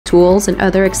tools, and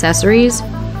other accessories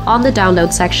on the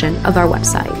download section of our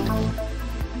website.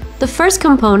 The first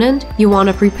component you want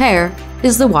to prepare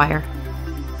is the wire.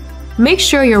 Make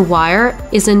sure your wire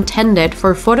is intended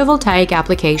for photovoltaic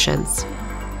applications.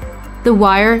 The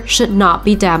wire should not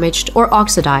be damaged or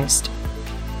oxidized.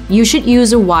 You should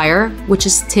use a wire which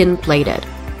is tin-plated.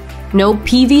 No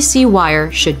PVC wire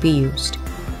should be used.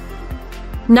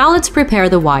 Now let's prepare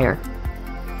the wire.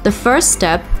 The first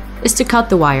step is to cut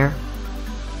the wire.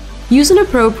 Use an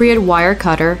appropriate wire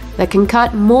cutter that can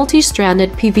cut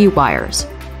multi-stranded PV wires.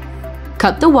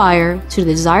 Cut the wire to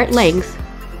the desired length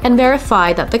and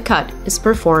verify that the cut is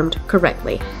performed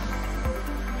correctly.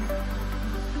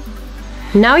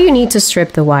 Now you need to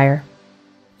strip the wire.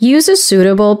 Use a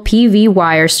suitable PV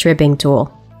wire stripping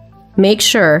tool. Make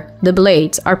sure the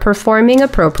blades are performing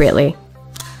appropriately.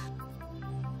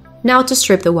 Now to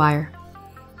strip the wire.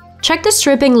 Check the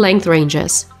stripping length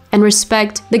ranges and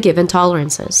respect the given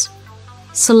tolerances.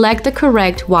 Select the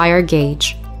correct wire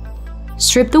gauge.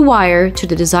 Strip the wire to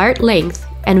the desired length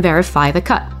and verify the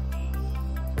cut.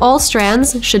 All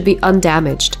strands should be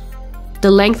undamaged.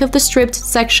 The length of the stripped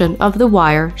section of the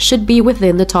wire should be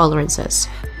within the tolerances.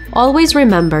 Always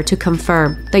remember to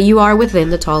confirm that you are within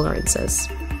the tolerances.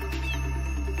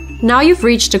 Now you've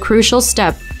reached a crucial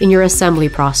step in your assembly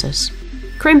process: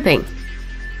 crimping.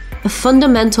 A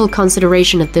fundamental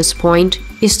consideration at this point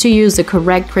is to use the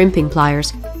correct crimping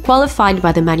pliers qualified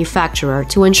by the manufacturer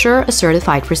to ensure a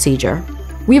certified procedure.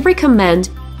 We recommend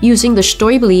using the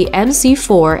Stäubli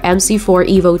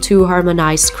MC4-Evo 2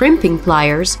 harmonized crimping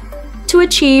pliers to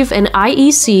achieve an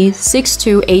IEC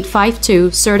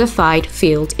 62852 certified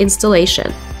field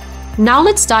installation. Now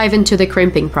let's dive into the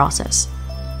crimping process.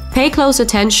 Pay close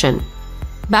attention.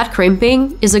 Bad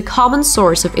crimping is a common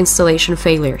source of installation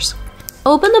failures.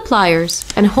 Open the pliers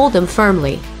and hold them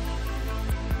firmly.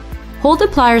 Hold the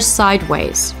pliers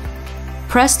sideways.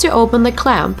 Press to open the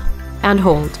clamp and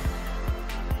hold.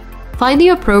 Find the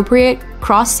appropriate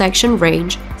cross-section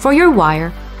range for your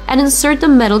wire and insert the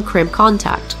metal crimp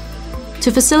contact.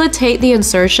 To facilitate the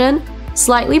insertion,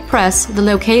 slightly press the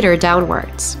locator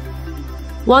downwards.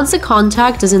 Once the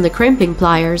contact is in the crimping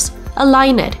pliers,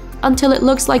 align it until it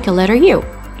looks like a letter U,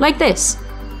 like this.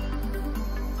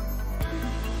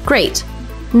 Great!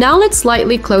 Now let's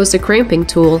slightly close the crimping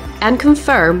tool and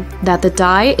confirm that the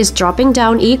die is dropping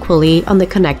down equally on the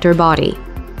connector body.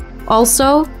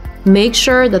 Also, make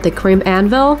sure that the crimp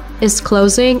anvil is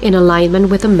closing in alignment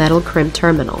with the metal crimp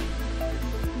terminal.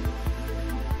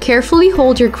 Carefully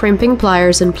hold your crimping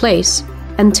pliers in place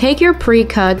and take your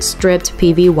pre-cut stripped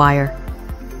PV wire.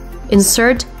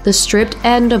 Insert the stripped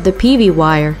end of the PV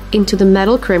wire into the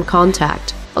metal crimp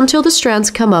contact until the strands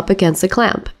come up against the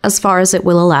clamp as far as it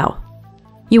will allow.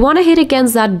 You want to hit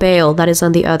against that bail that is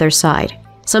on the other side.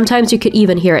 Sometimes you could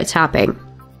even hear it tapping.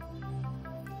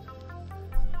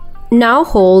 Now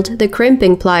hold the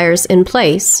crimping pliers in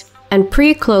place and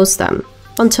pre-close them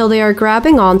until they are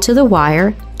grabbing onto the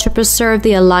wire to preserve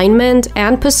the alignment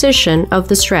and position of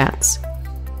the strands.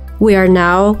 We are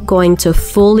now going to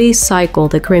fully cycle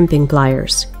the crimping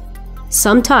pliers.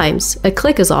 Sometimes a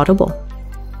click is audible.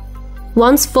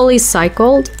 Once fully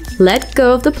cycled, let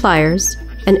go of the pliers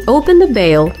and open the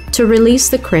bail to release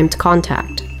the crimped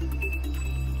contact.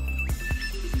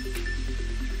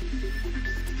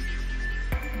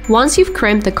 Once you've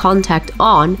crimped the contact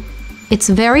on, it's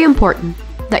very important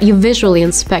that you visually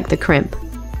inspect the crimp.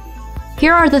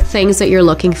 Here are the things that you're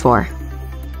looking for.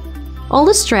 All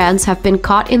the strands have been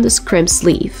caught in this crimp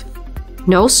sleeve.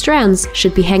 No strands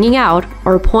should be hanging out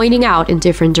or pointing out in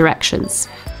different directions.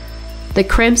 The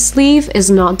crimp sleeve is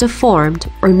not deformed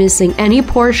or missing any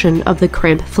portion of the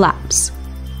crimp flaps.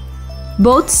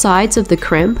 Both sides of the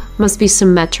crimp must be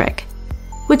symmetric,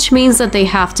 which means that they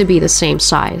have to be the same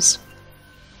size.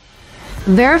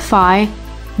 Verify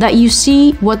that you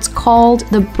see what's called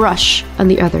the brush on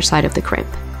the other side of the crimp.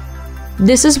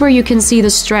 This is where you can see the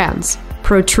strands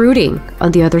protruding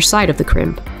on the other side of the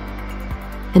crimp.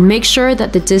 And make sure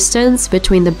that the distance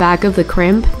between the back of the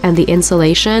crimp and the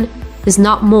insulation is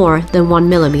not more than 1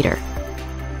 millimeter.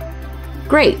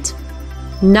 Great!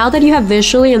 Now that you have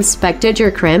visually inspected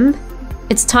your crimp,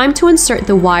 it's time to insert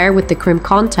the wire with the crimp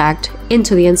contact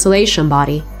into the insulation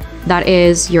body. That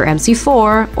is your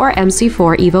MC4 or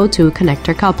MC4-Evo 2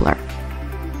 connector coupler.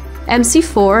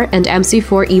 MC4 and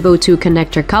MC4-Evo 2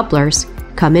 connector couplers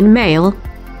come in male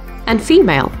and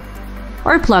female,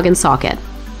 or plug and socket.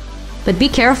 But be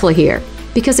careful here,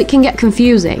 because it can get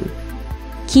confusing.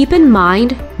 Keep in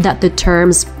mind that the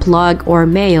terms plug or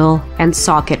male and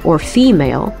socket or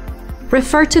female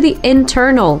refer to the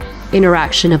internal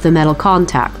interaction of the metal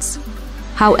contacts.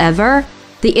 However,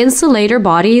 The insulator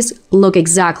bodies look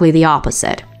exactly the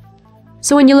opposite.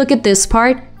 So when you look at this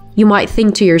part, you might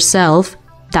think to yourself,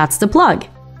 that's the plug,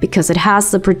 because it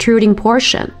has the protruding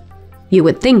portion. You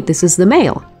would think this is the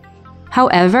male.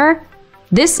 However,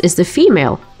 this is the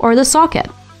female, or the socket.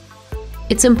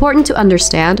 It's important to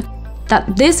understand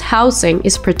that this housing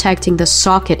is protecting the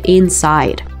socket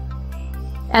inside.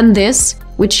 And this,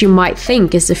 which you might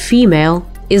think is the female,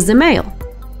 is the male.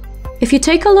 If you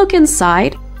take a look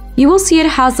inside, you will see it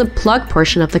has the plug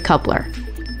portion of the coupler.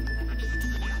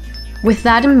 With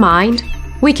that in mind,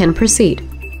 we can proceed.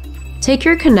 Take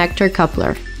your connector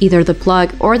coupler, either the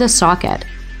plug or the socket,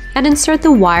 and insert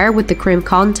the wire with the crimp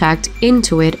contact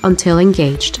into it until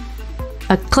engaged.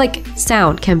 A click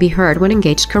sound can be heard when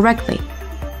engaged correctly.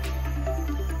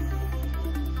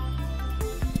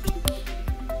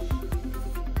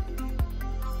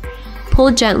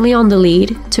 Pull gently on the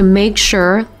lead to make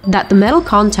sure that the metal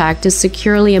contact is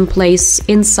securely in place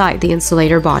inside the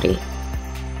insulator body.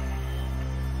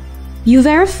 You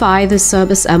verify the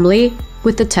sub-assembly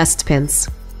with the test pins.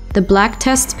 The black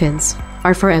test pins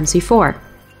are for MC4.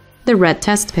 The red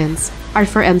test pins are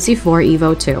for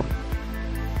MC4-Evo 2.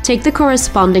 Take the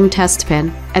corresponding test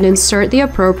pin and insert the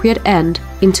appropriate end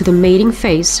into the mating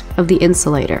face of the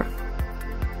insulator.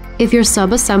 If your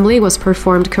sub-assembly was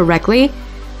performed correctly,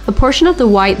 a portion of the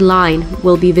white line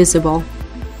will be visible.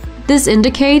 This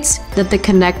indicates that the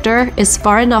connector is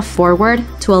far enough forward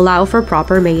to allow for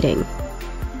proper mating.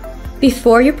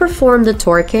 Before you perform the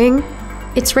torquing,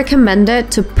 it's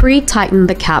recommended to pre-tighten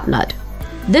the cap nut.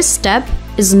 This step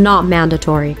is not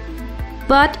mandatory,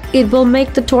 but it will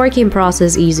make the torquing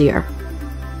process easier.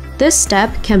 This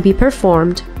step can be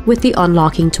performed with the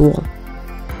unlocking tool.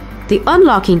 The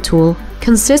unlocking tool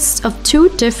consists of two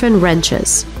different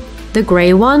wrenches. The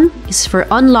gray one is for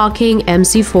unlocking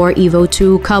MC4-Evo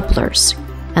 2 couplers,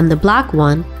 and the black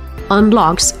one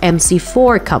unlocks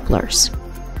MC4 couplers.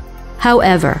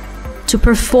 However, to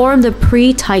perform the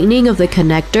pre-tightening of the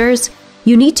connectors,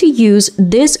 you need to use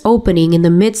this opening in the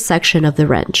midsection of the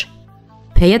wrench.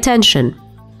 Pay attention,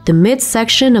 the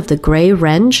midsection of the gray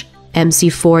wrench,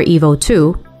 MC4-Evo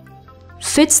 2,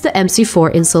 fits the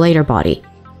MC4 insulator body,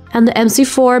 and the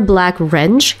MC4 black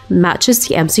wrench matches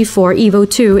the MC4-Evo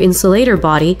 2 insulator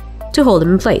body to hold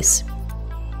them in place.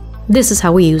 This is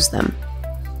how we use them.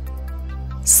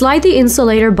 Slide the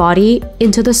insulator body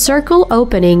into the circle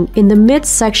opening in the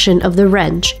midsection of the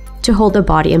wrench to hold the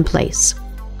body in place.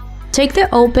 Take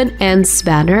the open end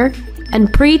spanner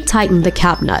and pre-tighten the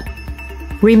cap nut.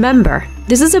 Remember,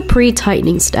 this is a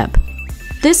pre-tightening step.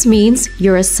 This means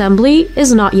your assembly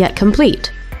is not yet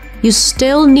complete. You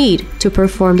still need to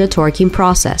perform the torquing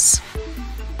process.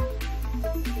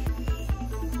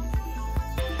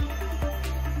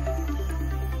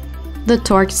 The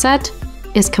torque set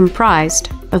is comprised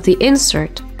of the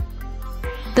insert,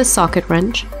 the socket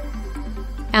wrench,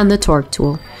 and the torque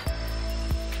tool.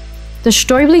 The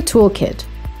Stäubli toolkit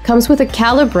comes with a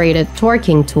calibrated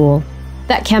torquing tool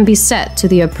that can be set to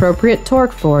the appropriate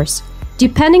torque force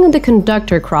depending on the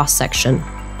conductor cross-section.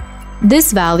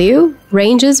 This value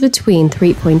ranges between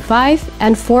 3.5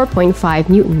 and 4.5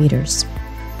 Newton meters.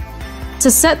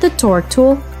 To set the torque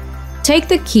tool, take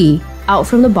the key out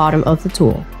from the bottom of the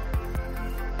tool.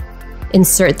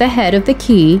 Insert the head of the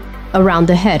key around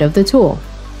the head of the tool.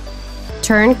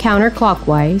 Turn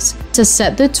counterclockwise to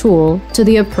set the tool to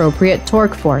the appropriate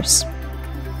torque force.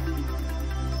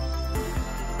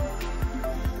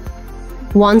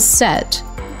 Once set,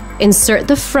 insert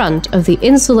the front of the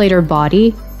insulator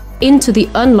body into the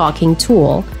unlocking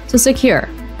tool to secure.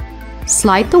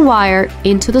 Slide the wire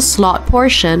into the slot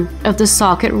portion of the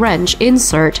socket wrench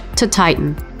insert to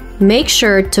tighten. Make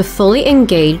sure to fully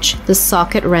engage the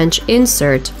socket wrench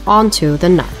insert onto the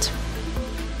nut.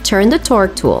 Turn the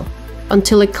torque tool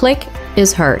until a click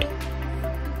is heard.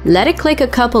 Let it click a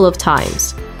couple of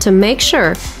times to make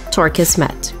sure torque is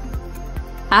met.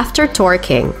 After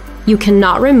torquing, you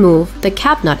cannot remove the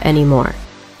cap nut anymore,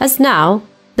 as now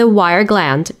the wire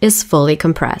gland is fully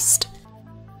compressed.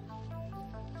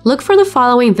 Look for the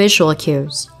following visual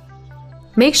cues.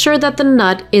 Make sure that the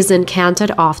nut isn't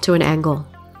canted off to an angle.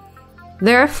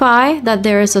 Verify that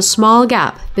there is a small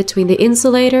gap between the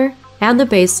insulator and the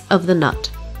base of the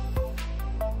nut.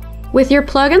 With your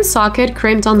plug and socket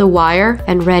crimped on the wire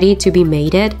and ready to be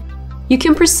mated, you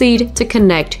can proceed to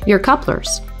connect your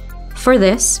couplers. For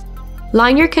this,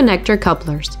 line your connector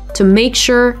couplers to make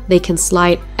sure they can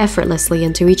slide effortlessly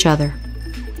into each other.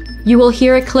 You will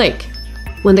hear a click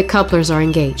when the couplers are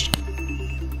engaged.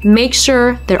 Make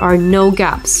sure there are no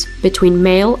gaps between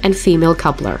male and female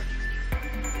coupler.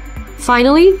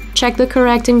 Finally, check the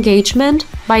correct engagement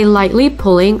by lightly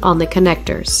pulling on the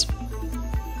connectors.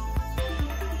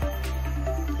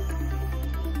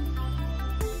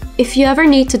 If you ever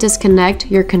need to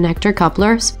disconnect your connector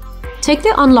couplers, take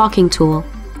the unlocking tool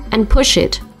and push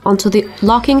it onto the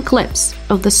locking clips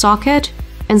of the socket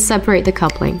and separate the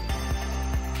coupling.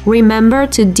 Remember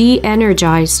to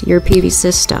de-energize your PV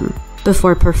system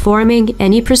before performing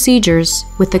any procedures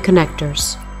with the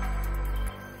connectors.